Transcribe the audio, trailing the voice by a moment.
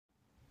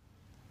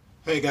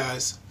Hey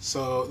guys,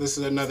 so this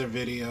is another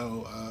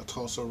video,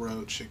 Tulsa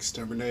Roach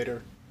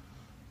Exterminator.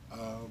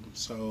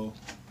 So,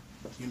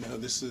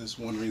 this is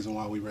one reason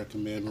why we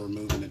recommend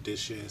removing the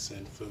dishes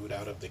and food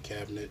out of the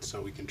cabinet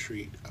so we can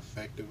treat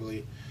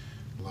effectively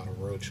a lot of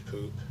roach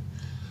poop.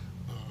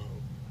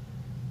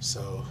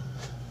 So,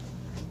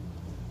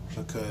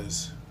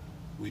 because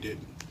we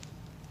didn't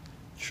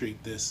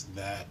treat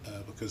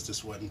because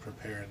this wasn't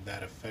prepared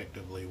that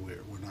effectively,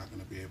 we're not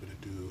going to be able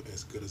to do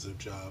as good as a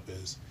job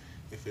as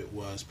if it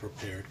was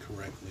prepared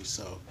correctly.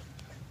 So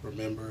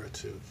remember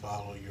to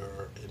follow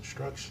your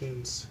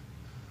instructions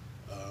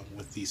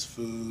with these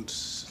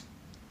foods,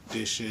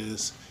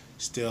 dishes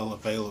still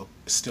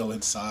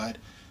inside,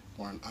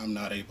 or I'm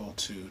not able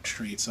to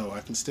treat. So I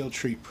can still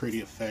treat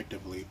pretty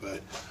effectively,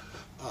 but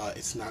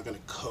it's not going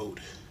to coat.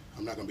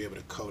 I'm not going to be able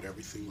to coat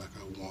everything like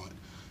I want.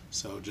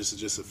 So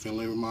just a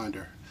friendly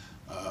reminder,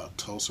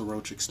 Tulsa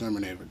Roach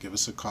Exterminator, give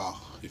us a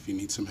call if you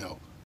need some help.